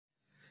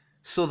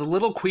So the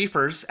little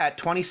queefers at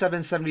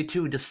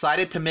 2772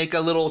 decided to make a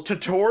little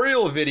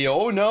tutorial video.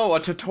 Oh no, a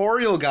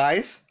tutorial,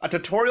 guys. A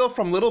tutorial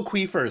from little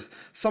queefers.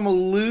 Some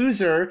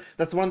loser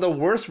that's one of the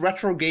worst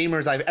retro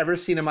gamers I've ever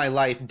seen in my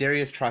life,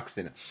 Darius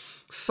Truxton.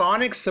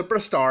 Sonic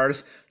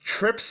Superstars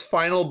Trips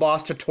Final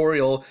Boss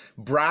Tutorial,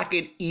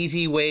 bracket,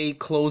 easy way,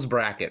 close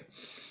bracket.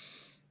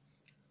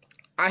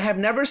 I have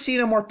never seen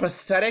a more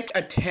pathetic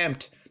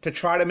attempt to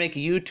try to make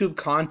YouTube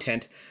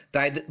content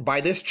by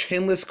this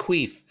chinless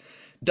queef.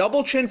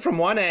 Double chin from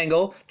one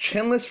angle,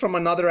 chinless from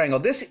another angle.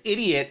 This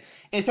idiot,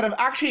 instead of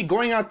actually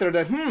going out there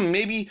to,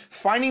 maybe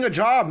finding a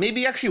job,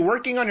 maybe actually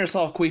working on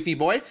yourself, queefy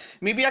boy,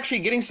 maybe actually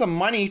getting some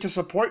money to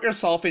support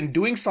yourself and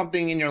doing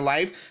something in your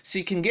life so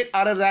you can get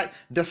out of that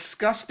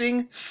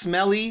disgusting,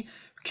 smelly,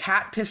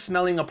 cat piss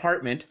smelling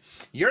apartment,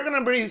 you're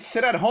gonna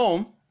sit at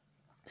home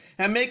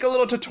and make a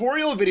little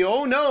tutorial video.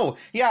 Oh no.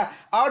 Yeah,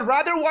 I would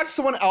rather watch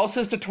someone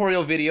else's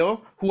tutorial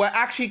video who I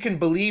actually can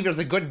believe is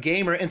a good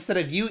gamer instead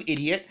of you,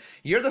 idiot.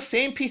 You're the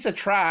same piece of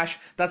trash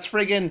that's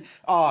friggin'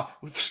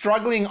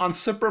 struggling on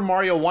Super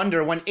Mario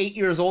Wonder when 8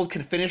 years old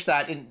can finish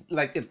that in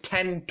like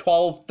 10,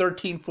 12,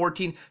 13,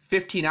 14,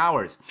 15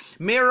 hours.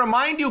 May I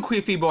remind you,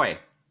 queefy boy,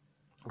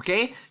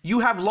 okay, you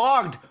have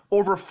logged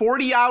over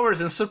 40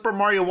 hours in Super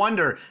Mario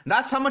Wonder.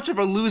 That's how much of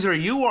a loser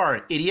you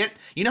are, idiot.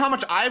 You know how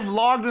much I've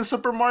logged in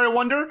Super Mario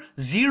Wonder?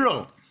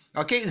 0.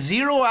 Okay,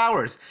 0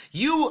 hours.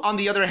 You, on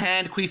the other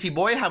hand, queefy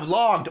boy, have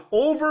logged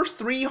over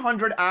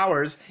 300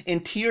 hours in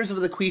Tears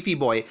of the Queefy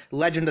Boy,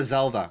 Legend of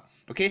Zelda.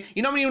 Okay,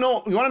 you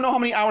want to know how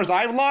many hours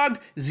I've logged?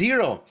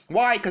 0.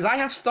 Why? Because I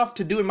have stuff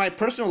to do in my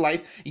personal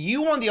life.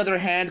 You, on the other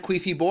hand,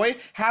 queefy boy,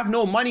 have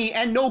no money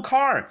and no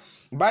car.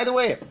 By the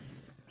way,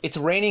 it's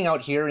raining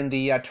out here in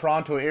the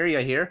Toronto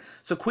area here.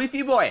 So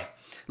queefy boy,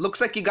 looks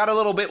like you got a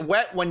little bit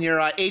wet when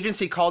your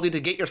agency called you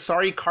to get your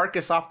sorry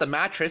carcass off the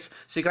mattress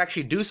so you can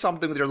actually do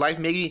something with your life.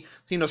 Maybe,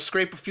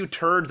 scrape a few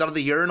turds out of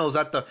the urinals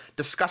at the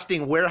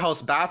disgusting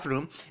warehouse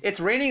bathroom. It's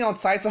raining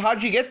outside, so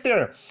how'd you get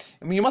there?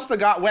 I mean, you must have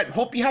got wet.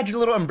 Hope you had your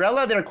little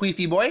umbrella there,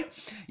 queefy boy.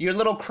 Your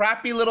little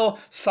crappy little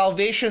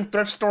Salvation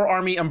Thrift Store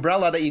Army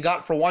umbrella that you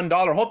got for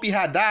 $1. Hope you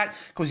had that,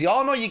 because you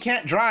all know you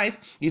can't drive.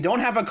 You don't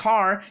have a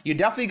car. You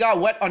definitely got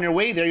wet on your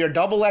way there. Your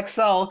double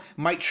XL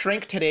might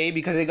shrink today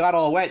because it got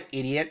all wet,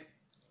 idiot.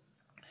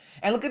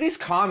 And look at these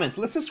comments.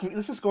 Let's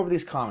just go over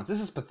these comments.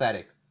 This is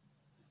pathetic.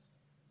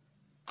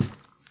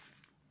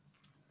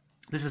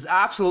 This is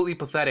absolutely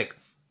pathetic.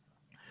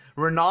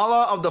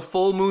 Renala of the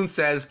Full Moon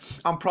says,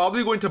 I'm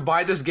probably going to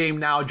buy this game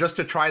now just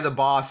to try the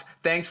boss.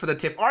 Thanks for the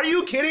tip. Are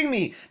you kidding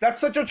me? That's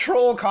such a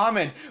troll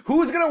comment.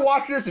 Who's going to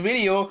watch this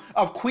video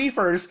of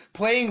queefers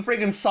playing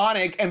friggin'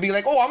 Sonic and be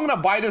like, oh, I'm going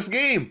to buy this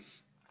game?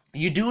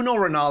 You do know,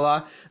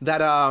 Renala,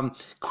 that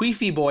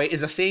Queefy Boy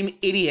is the same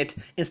idiot.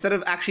 Instead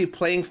of actually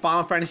playing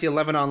Final Fantasy XI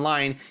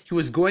Online, he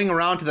was going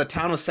around to the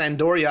town of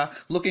Sandoria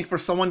looking for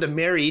someone to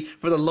marry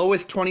for the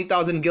lowest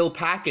 20,000 gil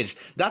package.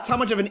 That's how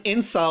much of an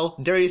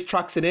incel Darius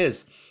Truxton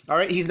is. All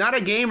right, he's not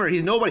a gamer.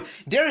 He's nobody.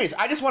 Darius,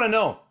 I just want to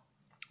know.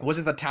 Was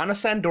it the town of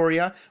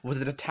Sandoria? Was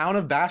it the town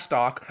of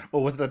Bastock?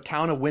 Or was it the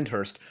town of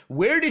Windhurst?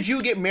 Where did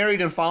you get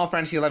married in Final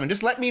Fantasy XI?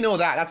 Just let me know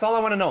that. That's all I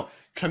want to know.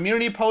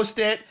 Community post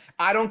it.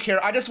 I don't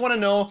care. I just want to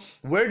know,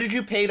 where did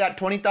you pay that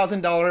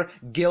 $20,000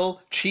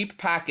 gil cheap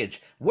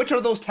package? Which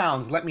are those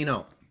towns? Let me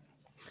know.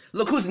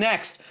 Look who's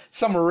next.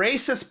 Some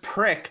racist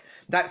prick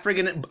that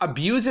friggin'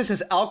 abuses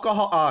his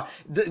alcohol,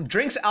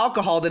 drinks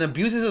alcohol, then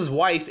abuses his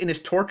wife in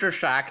his torture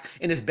shack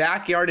in his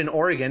backyard in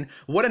Oregon.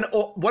 What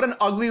an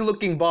ugly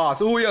looking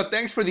boss. Oh yeah,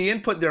 thanks for the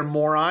input there,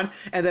 moron.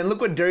 And then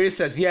look what Darius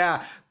says.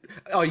 Yeah.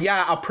 Oh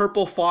yeah, a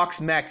purple fox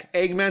mech.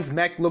 Eggman's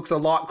mech looks a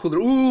lot cooler.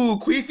 Ooh,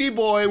 Queefy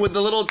Boy with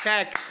the little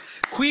tech.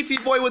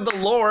 Queefy Boy with the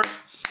lore.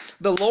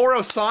 The lore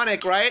of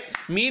Sonic, right?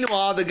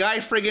 Meanwhile, the guy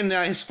friggin'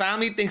 his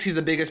family thinks he's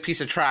the biggest piece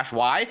of trash.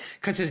 Why?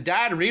 Because his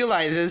dad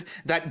realizes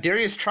that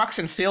Darius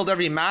Truxton failed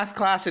every math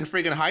class in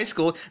friggin' high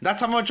school. That's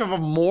how much of a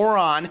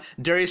moron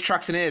Darius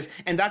Truxton is.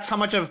 And that's how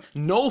much of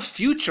no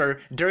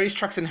future Darius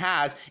Truxton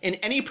has in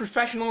any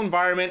professional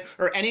environment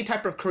or any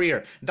type of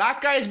career.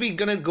 That guy's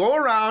gonna go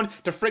around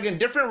to friggin'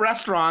 different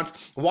restaurants,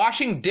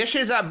 washing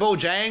dishes at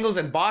Bojangles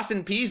and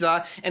Boston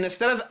Pizza, and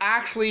instead of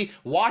actually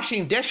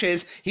washing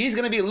dishes, he's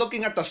gonna be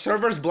looking at the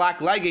server's black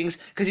leggings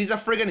because he's a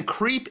friggin'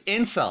 creep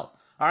incel.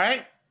 All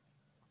right?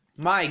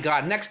 My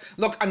God. Next,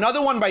 look,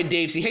 another one by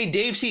Dave C. Hey,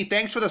 Dave C.,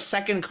 thanks for the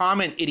second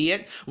comment,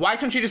 idiot. Why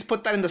can't you just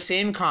put that in the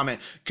same comment?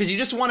 Because you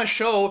just want to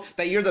show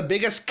that you're the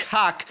biggest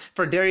cuck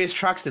for Darius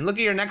Truxton. Look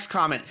at your next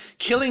comment.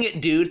 Killing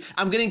it, dude.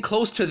 I'm getting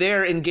close to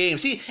there in game.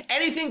 See,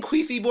 anything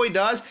Queefy Boy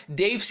does,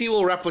 Dave C.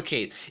 will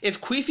replicate.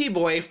 If Queefy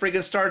Boy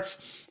friggin'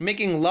 starts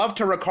making love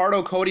to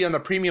Ricardo Cody on the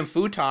premium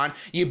futon,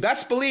 you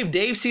best believe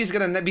Dave C is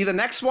going to be the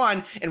next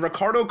one in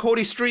Ricardo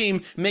Cody's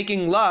stream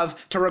making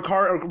love to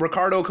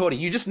Ricardo Cody.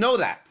 You just know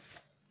that.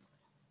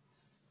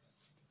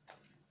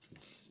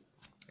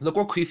 Look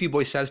what Queefy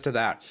Boy says to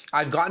that.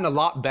 I've gotten a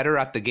lot better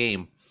at the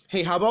game.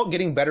 Hey, how about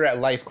getting better at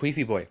life,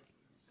 Queefy Boy?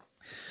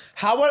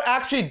 How about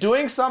actually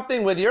doing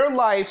something with your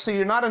life so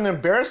you're not an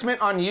embarrassment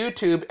on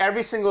YouTube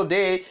every single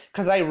day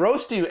because I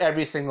roast you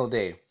every single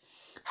day?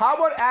 How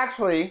about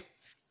actually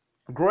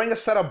growing a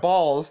set of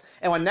balls,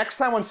 and next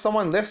time when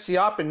someone lifts you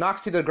up and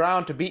knocks you to the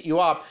ground to beat you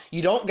up,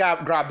 you don't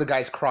grab the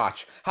guy's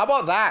crotch? How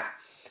about that?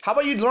 How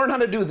about you learn how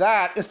to do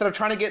that instead of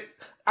trying to get,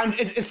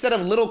 instead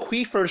of little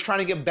queefers trying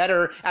to get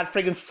better at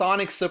friggin'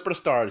 Sonic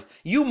Superstars?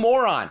 You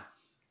moron.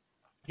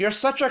 You're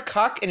such a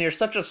cuck and you're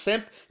such a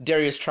simp,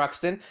 Darius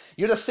Truxton.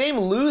 You're the same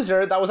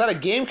loser that was at a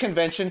game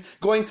convention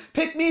going,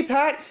 pick me,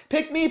 Pat,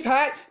 pick me,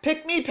 Pat,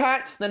 pick me,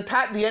 Pat. Then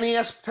Pat, the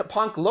NES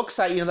punk, looks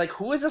at you and like,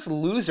 who is this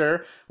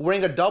loser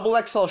wearing a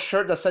XXL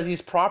shirt that says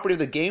he's property of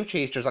the Game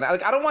Chasers on it?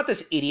 Like, I don't want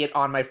this idiot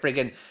on my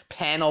friggin'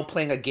 panel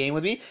playing a game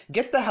with me.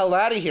 Get the hell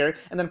out of here.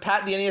 And then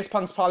Pat, the NES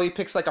punk, probably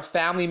picks like a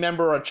family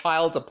member or a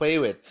child to play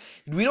with.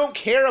 We don't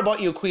care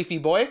about you, queefy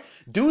boy.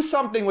 Do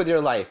something with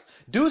your life.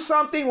 Do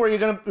something where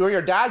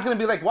your dad's gonna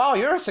be like, wow,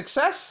 you're a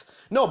success.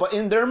 No, but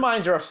in their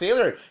minds, you're a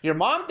failure. Your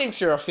mom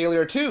thinks you're a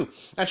failure too.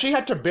 And she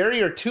had to bury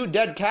your 2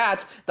 dead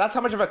cats. That's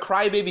how much of a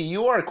crybaby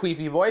you are,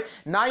 queefy boy.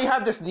 Now you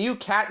have this new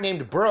cat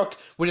named Brooke,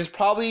 which is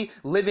probably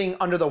living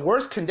under the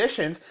worst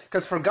conditions,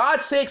 because for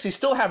God's sakes, you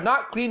still have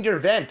not cleaned your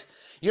vent.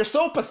 You're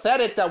so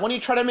pathetic that when you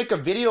try to make a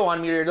video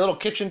on your little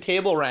kitchen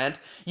table rant,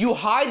 you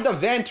hide the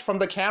vent from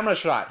the camera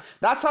shot.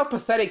 That's how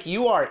pathetic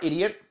you are,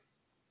 idiot.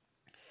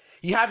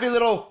 You have your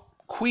little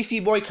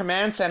queefy boy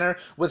command center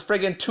with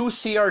friggin' 2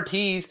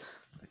 CRTs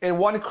and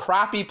 1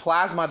 crappy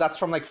plasma that's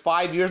from like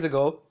 5 years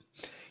ago.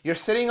 You're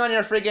sitting on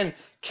your friggin'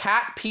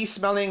 cat pee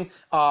smelling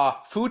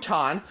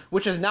futon,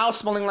 which is now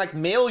smelling like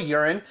male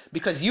urine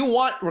because you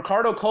want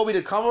Ricardo Kobe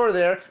to come over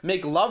there,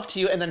 make love to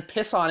you, and then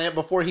piss on it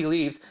before he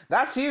leaves.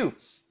 That's you.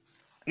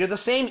 You're the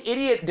same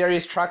idiot,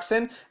 Darius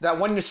Truxton, that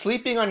when you're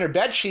sleeping on your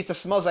bed sheets, it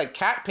smells like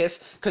cat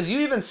piss, because you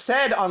even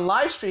said on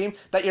live stream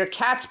that your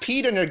cat's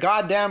peed on your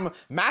goddamn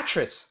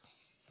mattress.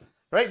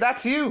 Right?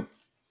 That's you.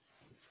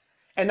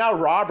 And now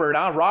Robert,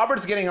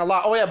 Robert's getting a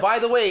lot. Oh yeah, by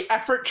the way,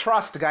 Effort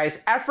Trust,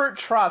 guys. Effort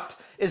Trust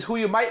is who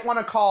you might want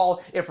to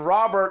call if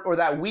Robert or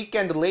that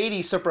weekend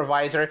lady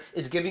supervisor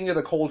is giving you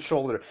the cold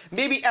shoulder.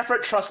 Maybe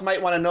Effort Trust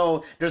might want to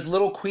know there's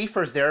little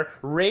queefers there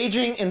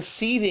raging and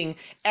seething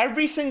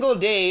every single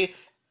day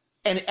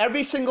and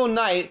every single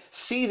night,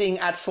 seething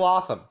at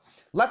 5lotham.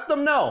 Let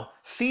them know.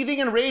 Seething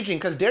and raging,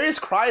 because Darius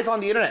cries on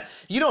the internet.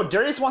 You know,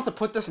 Darius wants to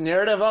put this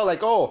narrative out like,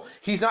 oh,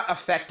 he's not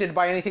affected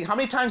by anything. How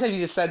many times have you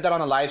just said that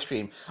on a live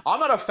stream? I'm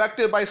not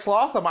affected by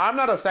 5lotham. I'm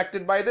not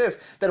affected by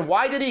this. Then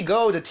why did he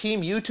go to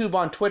Team YouTube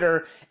on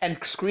Twitter and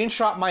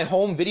screenshot my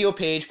home video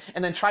page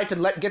and then try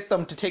to get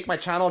them to take my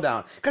channel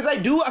down? Because I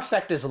do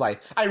affect his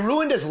life. I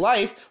ruined his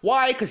life.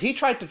 Why? Because he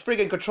tried to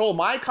friggin' control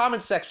my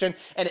comment section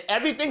and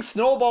everything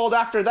snowballed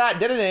after that,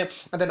 didn't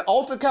it? And then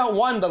Alt Account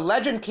 1, the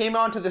legend, came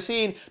onto the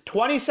scene.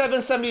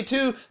 2772.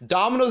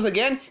 Dominoes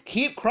again.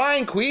 Keep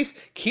crying,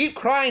 queef. Keep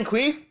crying,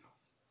 queef.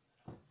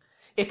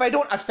 If I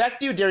don't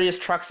affect you, Darius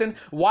Truxton,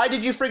 why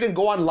did you friggin'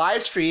 go on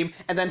live stream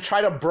and then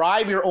try to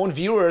bribe your own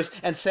viewers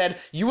and said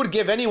you would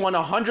give anyone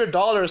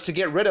 $100 to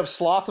get rid of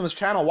 5lotham's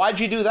channel? Why'd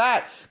you do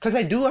that? Because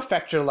I do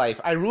affect your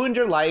life. I ruined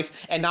your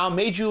life and now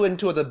made you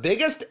into the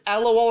biggest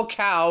LOL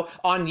cow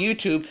on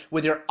YouTube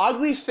with your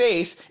ugly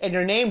face and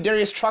your name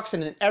Darius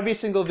Truxton in every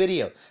single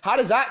video. How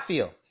does that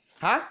feel?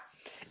 Huh?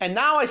 And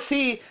now I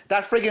see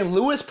that friggin'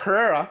 Luis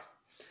Pereira,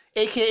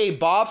 aka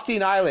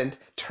Bobstein Island,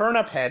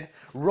 Turnip Head,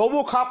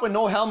 Robocop with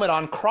no helmet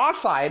on,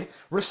 cross-eyed,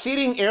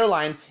 receding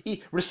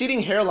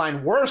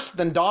hairline, worse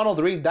than Donald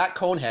Reed, that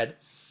conehead.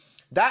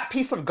 That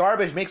piece of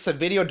garbage makes a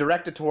video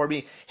directed toward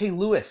me. Hey,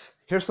 Luis,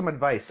 here's some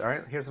advice, all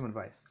right? Here's some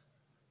advice.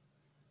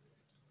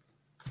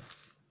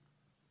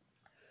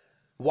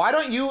 Why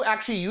don't you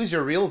actually use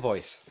your real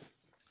voice?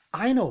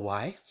 I know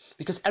why.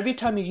 Because every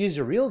time you use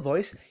your real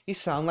voice, you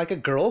sound like a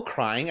girl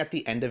crying at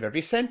the end of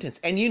every sentence.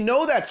 And you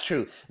know that's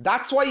true.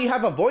 That's why you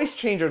have a voice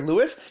changer,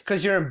 Luis,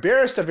 because you're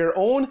embarrassed of your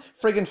own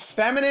friggin'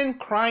 feminine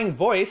crying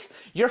voice.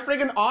 You're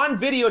friggin' on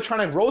video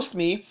trying to roast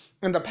me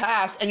in the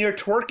past, and you're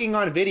twerking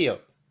on video.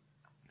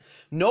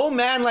 No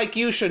man like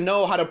you should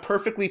know how to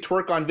perfectly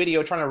twerk on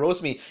video trying to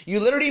roast me.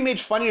 You literally made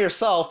fun of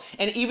yourself,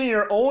 and even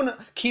your own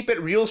Keep It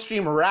Real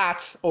stream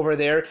rats over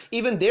there,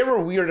 even they were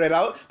weirded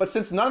out, but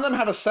since none of them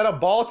have a set of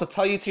balls to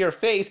tell you to your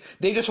face,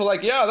 they just were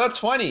like, yeah, that's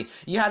funny.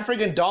 You had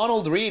friggin'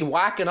 Donald Reed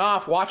whacking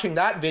off watching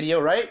that video,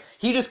 right?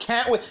 He just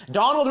can't wait.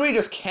 Donald Reed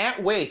just can't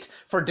wait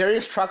for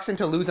Darius Truxton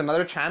to lose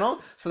another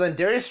channel, so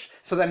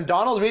then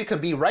Donald Reed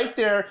could be right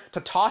there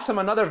to toss him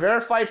another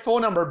verified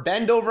phone number,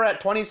 bend over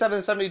at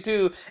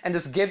 2772, and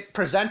just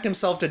present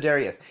himself to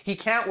Darius. He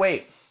can't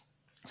wait.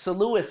 So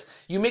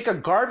Luis, you make a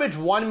garbage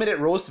 1-minute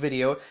roast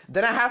video,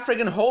 then I have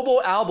friggin'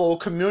 Hobo Albo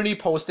community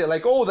post it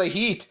like, oh, the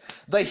heat.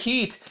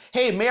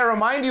 Hey, may I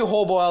remind you,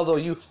 Hobo Albo,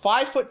 you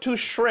 5'2"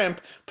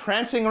 shrimp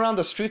prancing around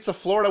the streets of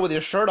Florida with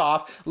your shirt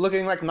off,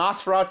 looking like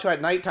Nosferatu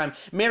at nighttime.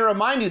 May I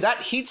remind you, that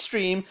heat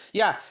stream,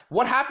 yeah,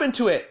 what happened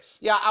to it?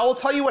 Yeah, I will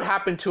tell you what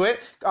happened to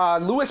it.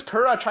 Luis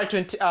Pereira tried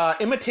to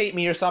imitate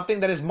me or something,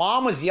 that his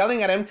mom was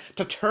yelling at him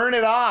to turn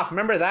it off.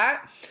 Remember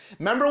that?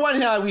 Remember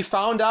when we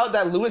found out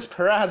that Luis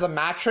Pereira has a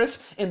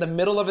mattress in the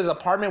middle of his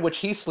apartment which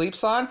he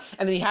sleeps on,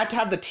 and then he had to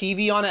have the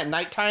TV on at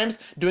night times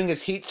doing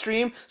his heat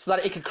stream so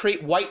that it could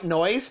create white noise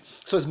noise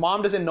so his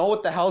mom doesn't know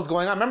what the hell's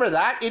going on. Remember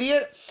that,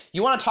 idiot?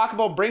 You want to talk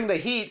about bring the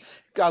heat?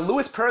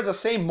 Louis Perez, the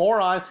same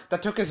moron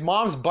that took his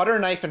mom's butter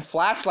knife and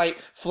flashlight,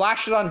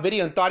 flashed it on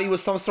video and thought he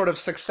was some sort of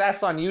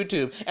success on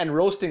YouTube and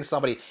roasting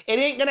somebody. It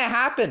ain't gonna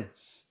happen.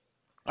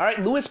 All right,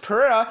 Luis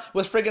Pereira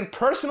was friggin'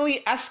 personally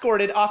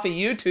escorted off of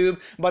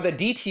YouTube by the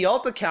DT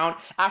Alt account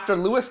after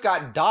Luis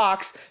got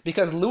doxxed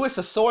because Luis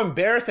is so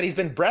embarrassed that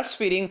he's been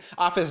breastfeeding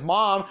off his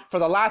mom for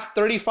the last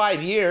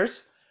 35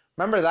 years.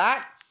 Remember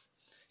that?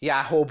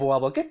 Yeah, Hobo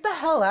Elbow, get the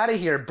hell out of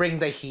here, bring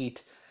the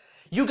heat.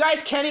 You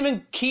guys can't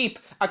even keep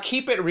a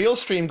Keep It Real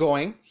stream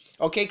going.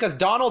 Okay, because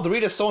Donald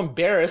Reed is so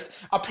embarrassed.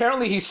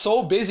 Apparently, he's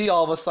so busy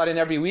all of a sudden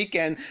every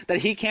weekend that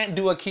he can't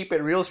do a Keep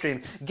It Real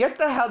stream. Get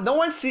the hell...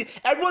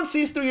 Everyone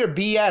sees through your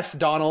BS,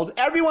 Donald.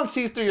 Everyone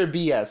sees through your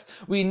BS.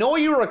 We know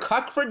you were a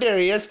cuck for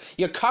Darius.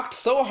 You cucked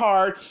so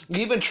hard.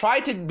 You even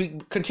tried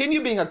to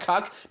continue being a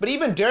cuck. But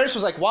even Darius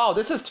was like, wow,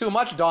 this is too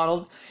much,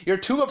 Donald. You're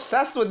too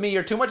obsessed with me.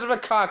 You're too much of a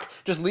cuck.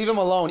 Just leave him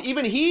alone.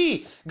 Even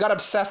he got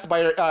obsessed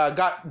by your...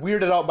 got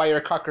weirded out by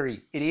your cuckery,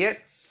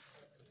 idiot.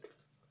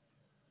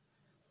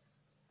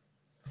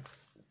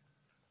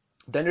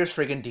 Then there's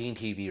friggin' Dean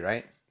TV,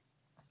 right?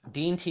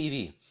 Dean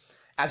TV,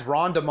 as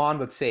Ron DeMond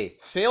would say,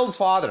 failed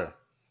father,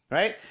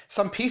 right?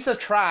 Some piece of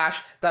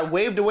trash that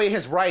waved away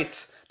his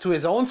rights to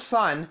his own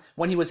son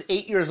when he was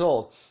 8 years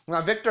old.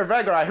 Now, Victor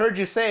Vega, I heard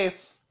you say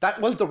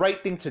that was the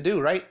right thing to do,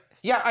 right?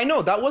 Yeah, I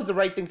know, that was the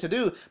right thing to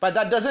do, but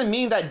that doesn't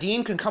mean that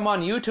Dean can come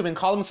on YouTube and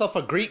call himself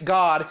a Greek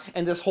god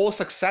and this whole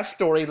success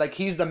story like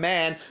he's the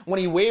man when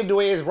he waved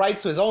away his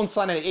rights to his own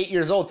son at 8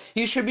 years old.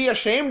 He should be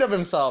ashamed of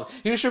himself.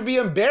 He should be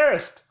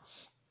embarrassed.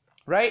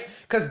 Right?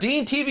 Because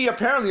Dean TV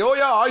apparently, oh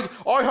yeah,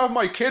 I have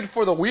my kid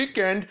for the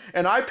weekend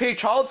and I pay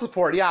child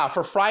support. Yeah,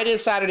 for Friday,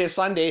 Saturday,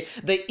 Sunday,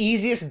 the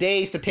easiest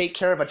days to take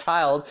care of a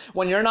child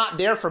when you're not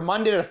there for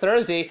Monday to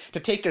Thursday to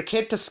take your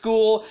kid to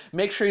school,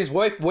 make sure he's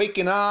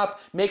waking up,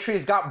 make sure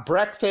he's got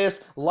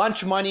breakfast,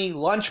 lunch money,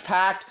 lunch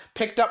packed,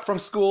 picked up from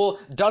school,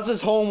 does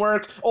his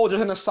homework. Oh, there's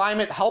an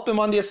assignment, help him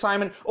on the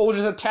assignment. Oh,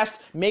 there's a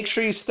test, make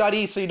sure you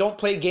study so you don't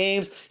play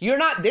games. You're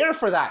not there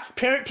for that.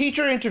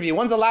 Parent-teacher interview.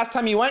 When's the last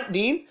time you went,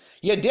 Dean?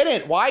 You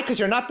didn't. Why? Because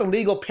you're not the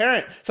legal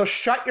parent. So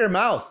shut your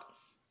mouth.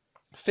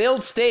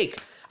 Failed steak.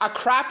 A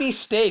crappy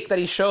steak that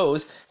he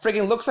shows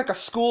friggin' looks like a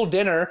school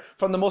dinner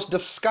from the most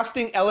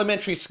disgusting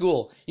elementary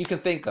school you can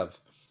think of.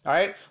 All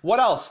right. What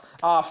else?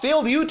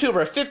 Failed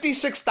YouTuber,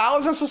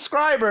 56,000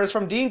 subscribers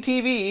from Dean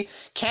TV,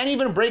 can't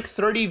even break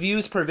 30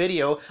 views per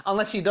video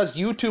unless he does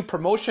YouTube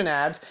promotion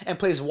ads and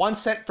plays 1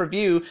 cent per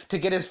view to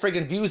get his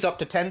friggin' views up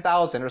to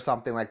 10,000 or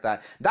something like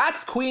that.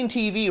 That's Queen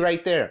TV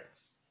right there.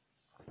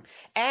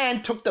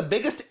 And took the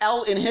biggest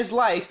L in his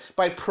life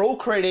by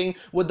procreating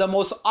with the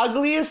most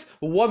ugliest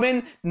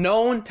woman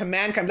known to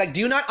mankind. Like, do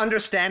you not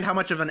understand how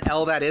much of an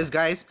L that is,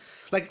 guys?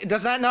 Like,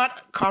 does that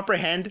not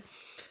comprehend?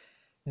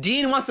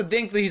 Dean wants to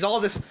think that he's all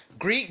this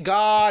Greek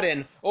god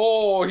and,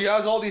 oh, he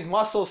has all these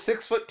muscles,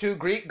 6'2"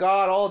 Greek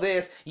god, all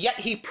this. Yet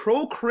he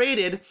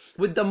procreated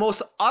with the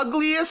most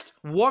ugliest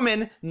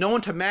woman known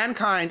to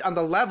mankind on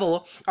the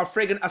level of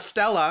friggin'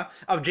 Estella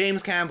of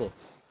James Campbell.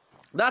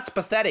 That's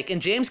pathetic.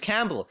 And James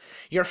Campbell,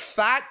 your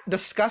fat,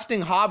 disgusting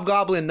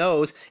hobgoblin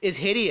nose is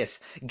hideous.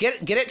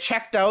 Get it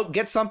checked out.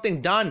 Get something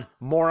done,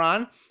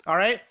 moron. All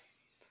right?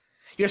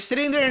 You're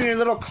sitting there in your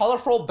little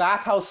colorful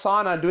bathhouse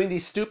sauna doing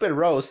these stupid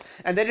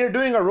roasts, and then you're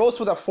doing a roast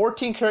with a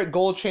 14-karat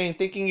gold chain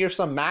thinking you're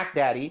some Mac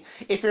Daddy.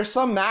 If you're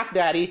some Mac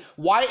Daddy,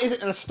 why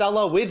isn't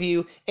Estella with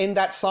you in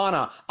that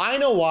sauna? I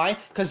know why,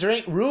 because there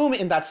ain't room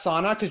in that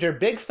sauna, because your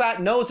big fat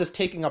nose is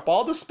taking up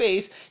all the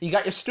space. You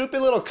got your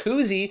stupid little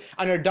koozie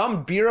on your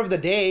dumb beer of the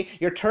day.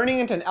 You're turning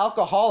into an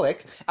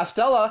alcoholic.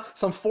 Estella,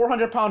 some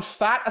 400-pound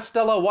fat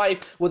Estella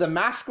wife with a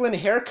masculine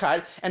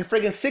haircut and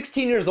friggin'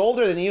 16 years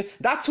older than you.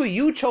 That's who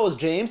you chose,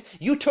 James.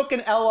 You took an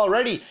L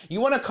already.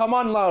 You want to come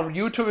on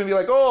YouTube and be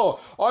like,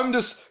 oh, I'm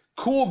this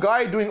cool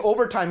guy doing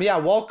overtime. Yeah,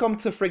 welcome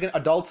to friggin'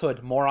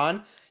 adulthood,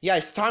 moron. Yeah,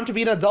 it's time to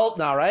be an adult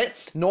now, right?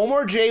 No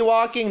more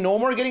jaywalking, no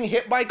more getting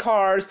hit by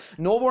cars,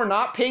 no more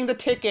not paying the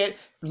ticket,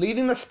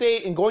 leaving the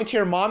state and going to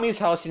your mommy's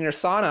house in your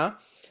sauna.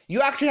 You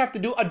actually have to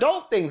do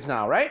adult things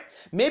now, right?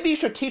 Maybe you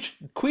should teach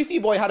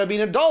Queefy Boy how to be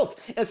an adult.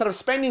 Instead of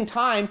spending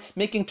time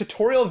making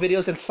tutorial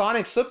videos in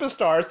Sonic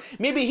Superstars,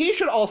 maybe he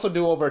should also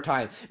do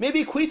overtime.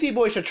 Maybe Queefy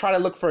Boy should try to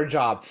look for a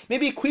job.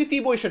 Maybe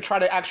Queefy Boy should try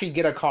to actually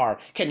get a car.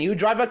 Can you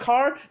drive a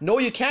car? No,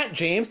 you can't,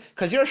 James,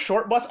 because you're a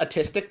short bus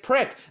autistic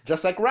prick,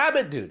 just like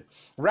Rabbit Dude.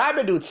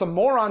 Rabbit Dude, some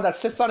moron that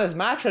sits on his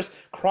mattress,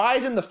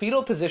 cries in the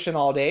fetal position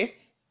all day,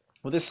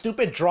 with his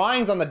stupid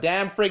drawings on the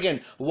damn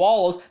friggin'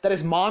 walls that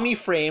his mommy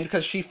framed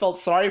because she felt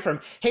sorry for him.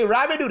 Hey,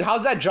 Rabbit Dude,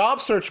 how's that job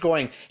search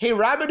going? Hey,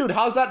 Rabbit Dude,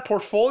 how's that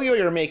portfolio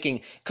you're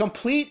making?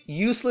 Complete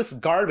useless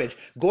garbage.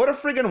 Go to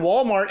friggin'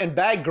 Walmart and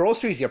bag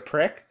groceries, you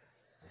prick.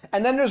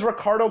 And then there's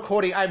Ricardo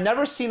Cody. I've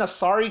never seen a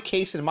sorry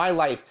case in my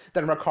life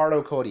than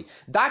Ricardo Cody.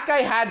 That guy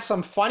had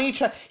some funny,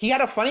 he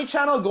had a funny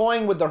channel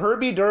going with the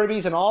Herbie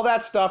Derbies and all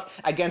that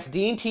stuff against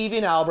Dean TV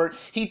and Albert.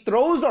 He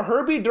throws the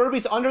Herbie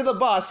Derbies under the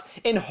bus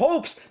in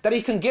hopes that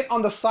he can get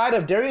on the side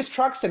of Darius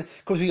Truxton,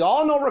 because we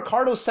all know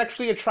Ricardo's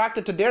sexually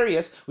attracted to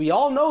Darius. We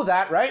all know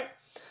that, right?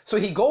 So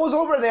he goes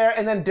over there,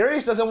 and then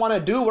Darius doesn't want to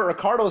do what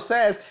Ricardo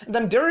says, and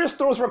then Darius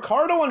throws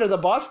Ricardo under the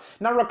bus.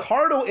 Now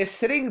Ricardo is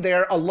sitting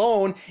there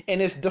alone in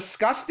his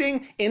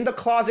disgusting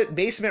in-the-closet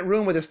basement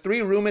room with his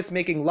 3 roommates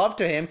making love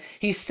to him.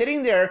 He's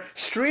sitting there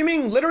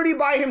streaming literally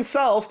by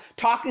himself,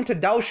 talking to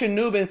Daushin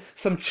Nubin,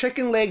 some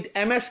chicken-legged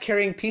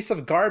MS-carrying piece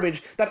of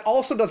garbage that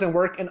also doesn't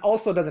work and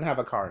also doesn't have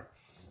a card.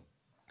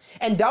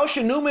 And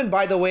Daushin Newman,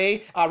 by the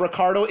way,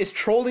 Ricardo, is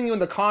trolling you in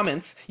the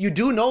comments. You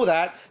do know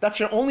that.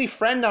 That's your only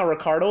friend now,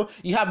 Ricardo.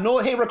 You have no...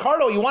 Hey,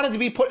 Ricardo, you wanted to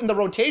be put in the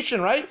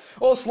rotation, right?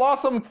 Oh,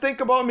 Slotham, think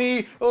about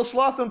me. Oh,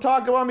 Slotham,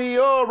 talk about me.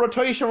 Oh,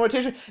 rotation,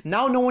 rotation.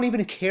 Now no one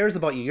even cares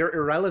about you. You're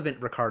irrelevant,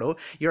 Ricardo.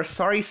 You're a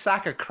sorry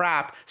sack of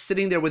crap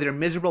sitting there with your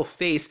miserable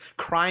face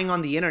crying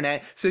on the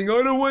internet saying,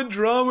 I don't want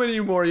drama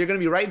anymore. You're going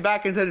to be right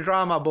back into the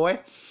drama, boy.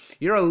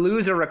 You're a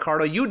loser,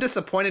 Ricardo. You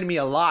disappointed me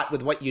a lot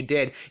with what you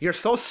did. You're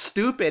so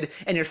stupid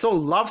and you're so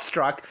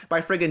love-struck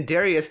by friggin'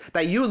 Darius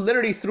that you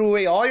literally threw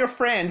away all your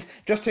friends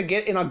just to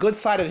get in a good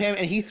side of him,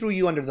 and he threw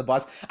you under the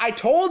bus. I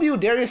told you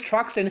Darius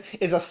Truxton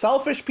is a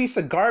selfish piece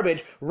of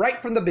garbage right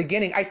from the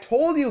beginning. I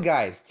told you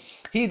guys.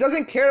 He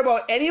doesn't care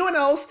about anyone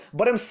else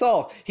but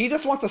himself. He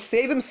just wants to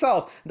save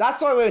himself.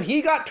 That's why when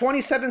he got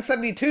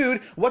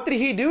 2772'd, what did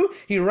he do?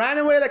 He ran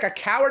away like a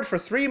coward for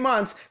 3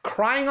 months,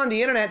 crying on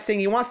the internet saying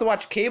he wants to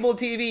watch cable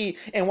TV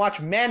and watch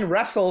men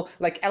wrestle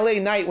like LA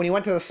Knight when he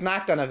went to the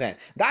SmackDown event.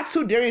 That's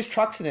who Darius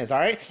Truxton is, all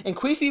right? And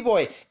Queefy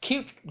Boy,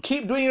 keep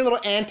doing your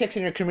little antics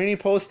in your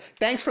community posts.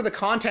 Thanks for the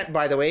content,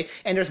 by the way.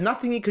 And there's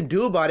nothing you can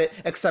do about it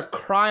except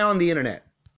cry on the internet.